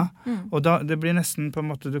 Ja, og da det blir nesten på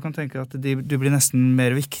en måte, du kan tenke at du blir nesten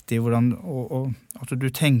mer viktig hvordan, og at du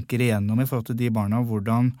tenker igjennom i forhold til de barna,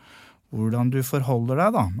 hvordan du forholder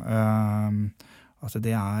deg da. At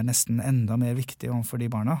det er nesten enda mer viktig overfor de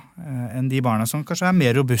barna enn de barna som kanskje er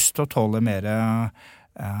mer robuste og tåler mer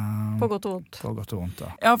på godt og vondt. På godt og vondt, da.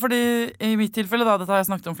 Ja, fordi i mitt tilfelle, da, dette har jeg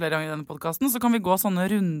snakket om flere ganger i denne podcasten, så kan vi gå sånne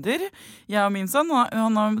runder. Jeg og min sønn,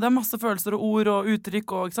 det er masse følelser og ord og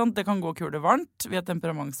uttrykk, og ikke sant? Det kan gå kule varmt. Vi er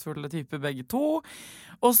temperamentsfulle typer begge to.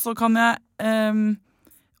 Og så kan jeg...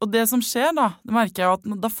 og det som skjer da, det merker jeg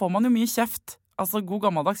at da får man jo mye kjeft. Altså god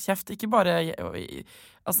gammeldags kjeft, ikke bare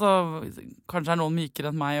altså, kanskje er noen mykere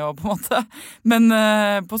enn meg og på en måte, men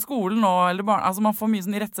på skolen nå, eller barn, altså man får mye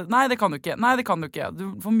sånn i rettsett, nei det kan du ikke,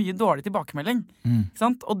 du får mye dårlig tilbakemelding, ikke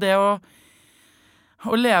sant? Og det å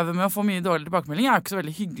leve med å få mye dårlig tilbakemelding er jo ikke så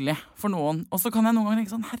veldig hyggelig for noen, og så kan jeg noen ganger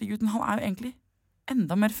tenke sånn, herregud, han er jo egentlig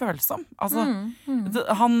enda mer følsom. Altså,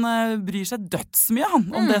 han bryr seg dødsmye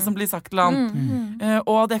om det som blir sagt til han.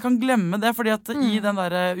 Og at jeg kan glemme det, fordi at i den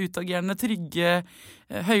der utagerende, trygge,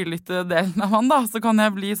 høylytte delen av han, da, så kan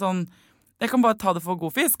jeg bli sånn, jeg kan bare ta det for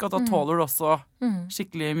god fisk, og da tåler du også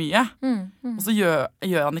skikkelig mye. Og så gjør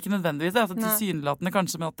han ikke nødvendigvis det, altså tilsynelatende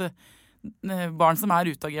kanskje med at barn som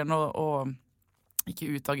er utagerende og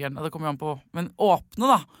ikke utagerende, det kommer jo an på, men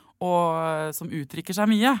åpne da, og som uttrykker seg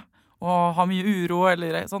mye, og har mye uro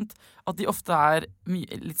eller sånt, at de ofte er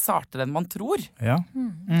litt sartere enn man tror. Ja.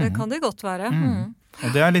 Det kan det godt være.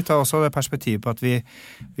 Og det litt også det perspektivet på at vi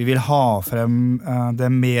vil ha frem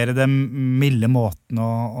den milde måten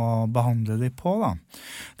å behandle de på, da.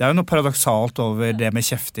 Det jo noe paradoksalt over det med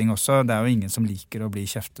kjefting også. Det jo ingen som liker å bli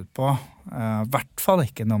kjeftet på. I hvert fall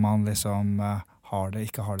ikke når man liksom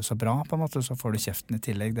ikke har det så bra, på en måte, så får du kjeften i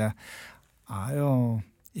tillegg. Det jo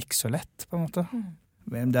ikke så lett, på en måte.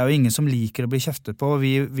 Det jo ingen som liker å bli kjeftet på.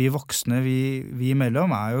 Vi voksne, vi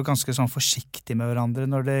imellom jo ganske sånn forsiktige med hverandre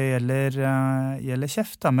når det gjelder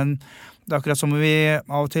kjeft. Da. Men det akkurat som vi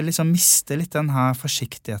av og til liksom mister litt den her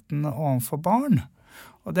forsiktigheten overfor barn.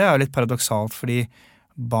 Og det jo litt paradoksalt, fordi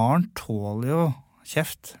barn tåler jo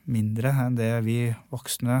kjeft mindre enn det vi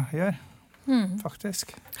voksne gjør,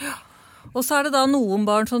 faktisk. Ja. Og så det da noen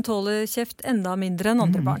barn som tåler kjeft enda mindre enn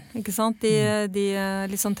andre barn, ikke sant? De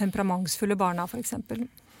litt sånn temperamentsfulle barna, for eksempel.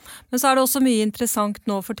 Men så det også mye interessant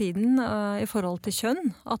nå for tiden i forhold til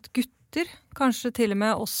kjønn, at gutter kanskje til og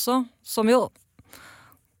med også, som jo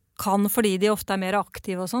kan fordi de ofte mer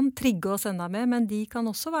aktive og sånn, trigge oss enda mer, men de kan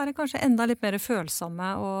også være kanskje enda litt mer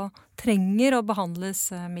følsomme og trenger å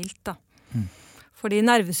behandles mildt, da. Fordi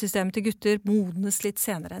nervesystemet til gutter modnes litt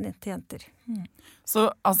senere enn til jenter. Så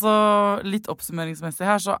altså, litt oppsummeringsmessig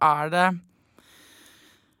her, så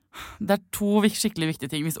det to skikkelig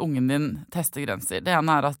viktige ting hvis ungen din tester grenser. Det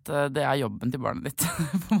ene at det jobben til barnet ditt.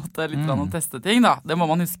 På en måte litt å teste ting, da. Det må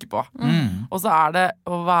man huske på. Og så det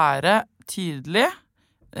å være tydelig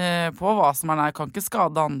på hva som kan ikke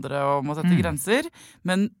skade andre og må sette grenser,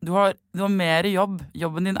 men du har mer jobb.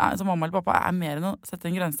 Jobben din som mamma eller pappa mer enn å sette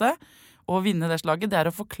en grense. Å vinne det slaget, det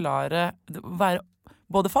å forklare, være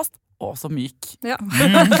både fast og så myk. Ja,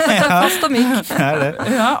 fast og myk. Det.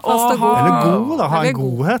 Ja, fast og god. Eller god, da. Ha en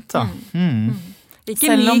godhet, da.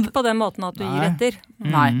 Ikke myk på den måten at du gir etter.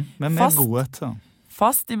 Nei. Men med godhet, da.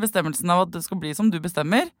 Fast i bestemmelsen av at det skal bli som du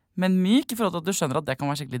bestemmer, men myk i forhold til at du skjønner at det kan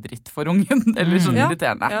være skikkelig dritt for ungen, eller sånn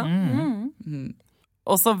irriterende. Ja.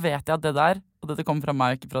 Og så vet jeg at det der, og dette kommer fra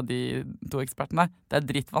meg og ikke fra de to ekspertene, det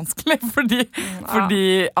drittvanskelig, fordi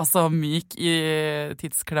altså myk i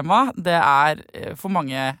tidsklemma, det for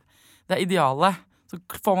mange, det ideale. Så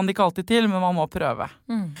får man det ikke alltid til, men man må prøve.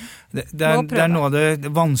 Det noe av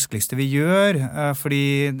det vanskeligste vi gjør, fordi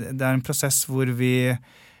det en prosess hvor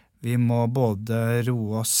vi må både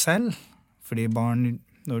roe oss selv, fordi barn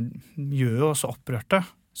gjør jo oss opprørte,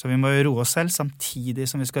 så vi må roe oss selv samtidig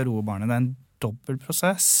som vi skal roe barnet. Det en dobbelt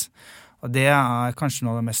prosess, og det kanskje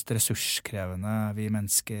noe av det mest ressurskrevende vi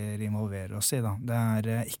mennesker involverer oss i. Da.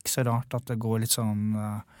 Det ikke så rart at det går litt sånn,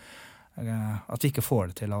 at vi ikke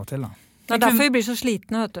får det til av og til. Da. Det derfor vi blir så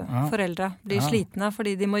slitne, vet du. Ja. Foreldre blir slitne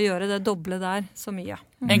fordi de må gjøre det doble der så mye.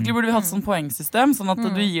 Egentlig burde vi hatt sånn poengsystem, sånn at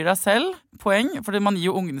du gir deg selv poeng, fordi man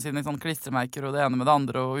gir jo ungene sine sånn klistremerker og det ene med det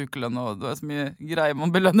andre og ukelønn, og det så mye greier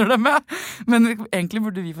man belønner dem med. Men egentlig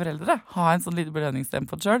burde vi foreldre ha en sånn lite belønningssystem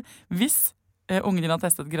på selv. Hvis ungen din har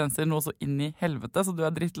testet grenser noe så inn i helvete, så du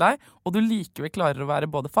drittlei, og du likevel klarer å være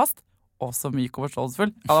både fast og så myk og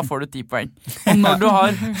forståelsesfull, da får du 10 poeng. Og når du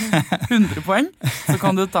har 100 poeng, så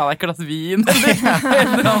kan du ta deg et glass vin,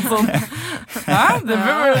 eller noe sånt. Hæ? Det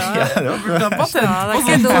burde ha patent på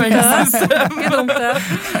sånn poengsystem. Ikke dumt det.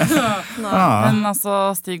 Men altså,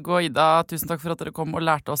 Stig og Ida, tusen takk for at dere kom og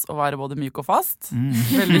lærte oss å være både myk og fast.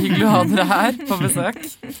 Veldig hyggelig å ha dere her på besøk.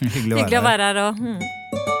 Hyggelig å være her også.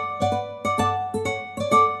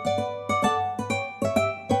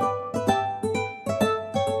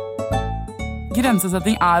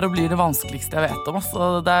 Grensesetting og blir det vanskeligste jeg vet om.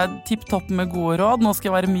 Altså, det tipp topp med gode råd. Nå skal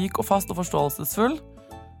jeg være myk og fast og forståelsesfull.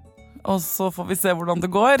 Og så får vi se hvordan det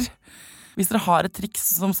går. Hvis dere har et triks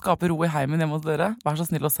som skaper ro i heimen hjemme hos dere, vær så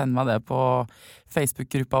snill å sende meg det på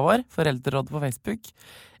Facebook-gruppa vår, Foreldrerådet på Facebook.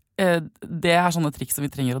 Det sånne triks som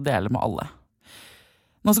vi trenger å dele med alle.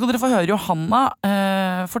 Nå skal dere få høre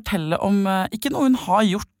Johanna fortelle om ikke noe hun har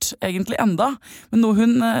gjort egentlig enda, men noe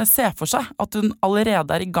hun ser for seg at hun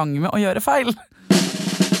allerede i gang med å gjøre feil.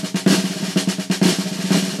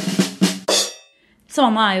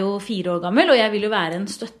 Svane jo 4 år gammel, og jeg vil jo være en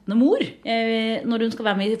støttende mor når hun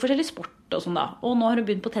skal være med i forskjellige sport og sånn da. Og nå har hun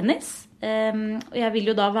begynt på tennis, og jeg vil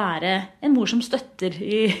jo da være en mor som støtter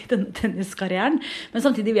i denne tenniskarrieren. Men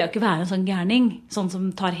samtidig vil jeg jo ikke være en sånn gærning, sånn som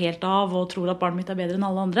tar helt av og tror at barnet mitt bedre enn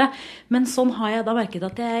alle andre. Men sånn har jeg da merket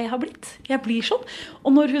at jeg har blitt. Jeg blir sånn.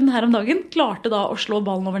 Og når hun her om dagen klarte da å slå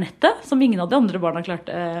ballen over nettet, som ingen av de andre barna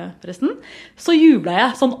klarte forresten, så jublet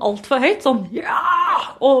jeg sånn alt for høyt, sånn ja!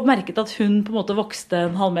 Og merket at hun på en måte vokste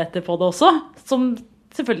en halvmeter på det også, som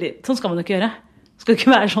selvfølgelig, sånn skal man jo ikke gjøre. Skal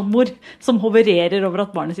ikke være sånn mor som hovererer over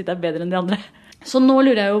at barnet sitt bedre enn de andre. Så nå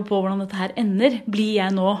lurer jeg jo på hvordan dette her ender. Blir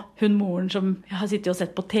jeg nå hun moren som jeg har sittet og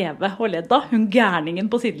sett på TV og ledd av? Hun gærningen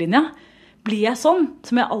på sidelinja? Blir jeg sånn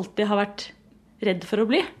som jeg alltid har vært redd for å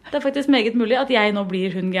bli. Det er faktisk meget mulig at jeg nå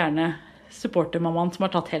blir hun gærne supportermammaen som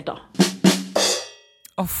har tatt helt av.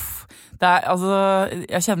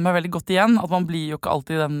 Jeg kjenner meg veldig godt igjen, at man blir jo ikke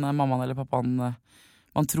alltid den mammaen eller pappaen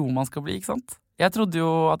man tror man skal bli, ikke sant? Jeg trodde jo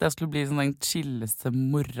at jeg skulle bli sånn den chilleste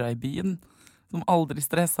morra i byen, som aldri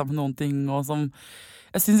stresset med noen ting, og som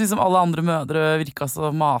jeg synes liksom alle andre mødre virket så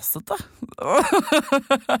masete.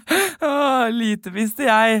 Lite visste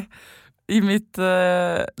jeg i mitt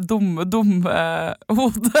dumme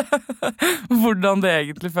hode hvordan det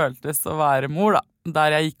egentlig føltes å være mor, da.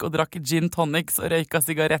 Der jeg gikk og drakk gin tonics og røyka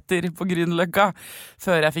sigaretter på Grünerløkka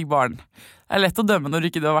før jeg fikk barn. Det er lett å dømme når du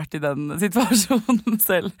ikke har vært i den situasjonen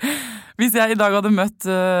selv. Hvis jeg i dag hadde møtt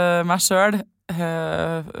meg selv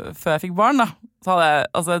før jeg fikk barn, da, så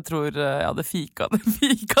hadde jeg tror jeg hadde fika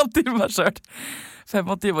til meg selv.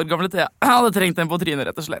 25 år gamle Thea. Jeg hadde trengt en på trynet,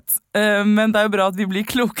 rett og slett. Men det er jo bra at vi blir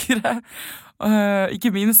klokere.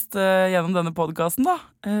 Ikke minst gjennom denne podcasten, da.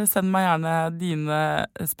 Send meg gjerne dine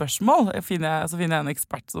spørsmål. Så finner jeg en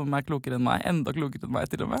ekspert som er klokere enn meg, enda klokere enn meg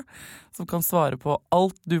til og med, som kan svare på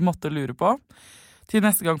alt du måtte lure på. Til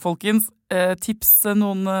neste gang, folkens, tips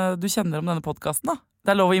noen du kjenner om denne podcasten, da. Det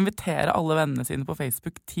er lov å invitere alle vennene sine på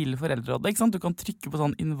Facebook til Foreldrerådet, ikke sant? Du kan trykke på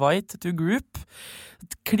sånn invite to group.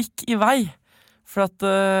 Klikk i vei. For at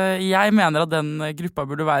jeg mener at den gruppa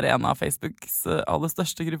burde være en av Facebooks aller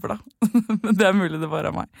største grupper, da. Men det er mulig det bare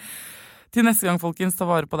er meg. Til neste gang, folkens, ta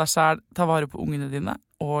vare på deg selv, ta vare på ungene dine,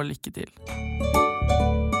 og lykke til.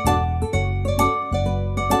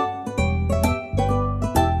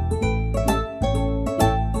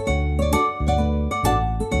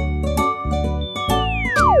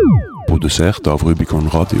 Produsert av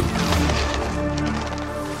Rubicon Radio.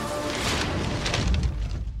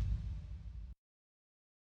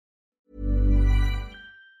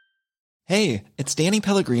 Hey, it's Danny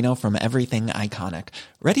Pellegrino from Everything Iconic.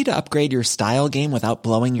 Ready to upgrade your style game without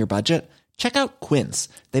blowing your budget? Check out Quince.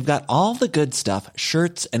 They've got all the good stuff,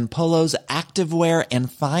 shirts and polos, activewear, and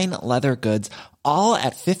fine leather goods, all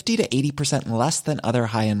at 50 to 80% less than other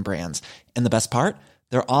high-end brands. And the best part?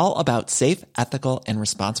 They're all about safe, ethical, and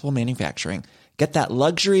responsible manufacturing. Get that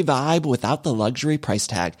luxury vibe without the luxury price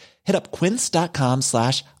tag. Hit up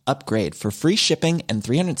quince.com/upgrade for free shipping and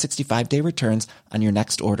 365-day returns on your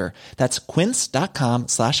next order. That's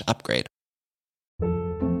quince.com/upgrade.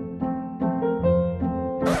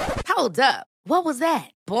 Hold up. What was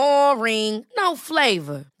that? Boring. No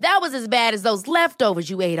flavor. That was as bad as those leftovers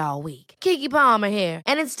you ate all week. Keke Palmer here,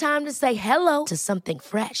 and it's time to say hello to something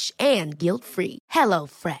fresh and guilt-free. Hello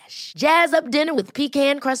Fresh. Jazz up dinner with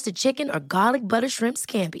pecan-crusted chicken or garlic butter shrimp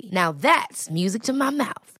scampi. Now that's music to my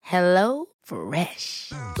mouth. Hello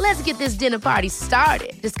Fresh. Let's get this dinner party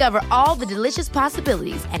started. Discover all the delicious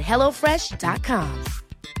possibilities at hellofresh.com.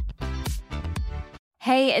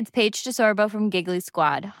 Hey, it's Paige DeSorbo from Giggly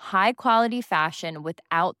Squad. High quality fashion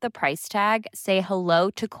without the price tag. Say hello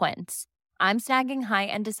to Quince. I'm snagging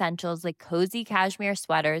high-end essentials like cozy cashmere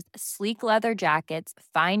sweaters, sleek leather jackets,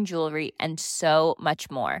 fine jewelry, and so much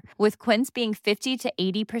more. With Quince being 50 to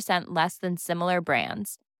 80% less than similar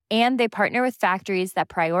brands. And they partner with factories that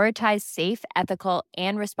prioritize safe, ethical,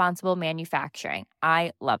 and responsible manufacturing.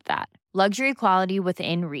 I love that. Luxury quality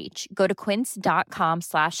within reach. Go to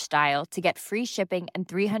quince.com/style to get free shipping and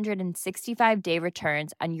 365-day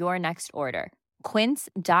returns on your next order.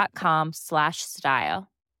 Quince.com/style.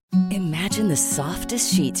 Imagine the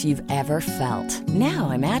softest sheets you've ever felt. Now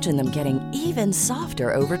imagine them getting even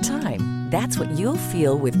softer over time. That's what you'll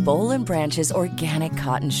feel with Boll & Branch's organic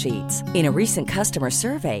cotton sheets. In a recent customer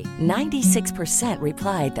survey, 96%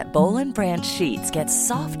 replied that Boll & Branch sheets get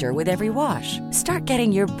softer with every wash. Start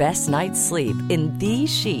getting your best night's sleep in these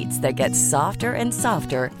sheets that get softer and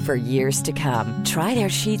softer for years to come. Try their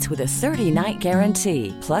sheets with a 30-night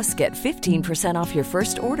guarantee. Plus, get 15% off your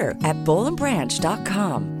first order at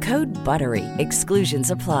bollandbranch.com. Code BUTTERY. Exclusions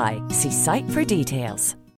apply. See site for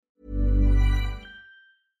details.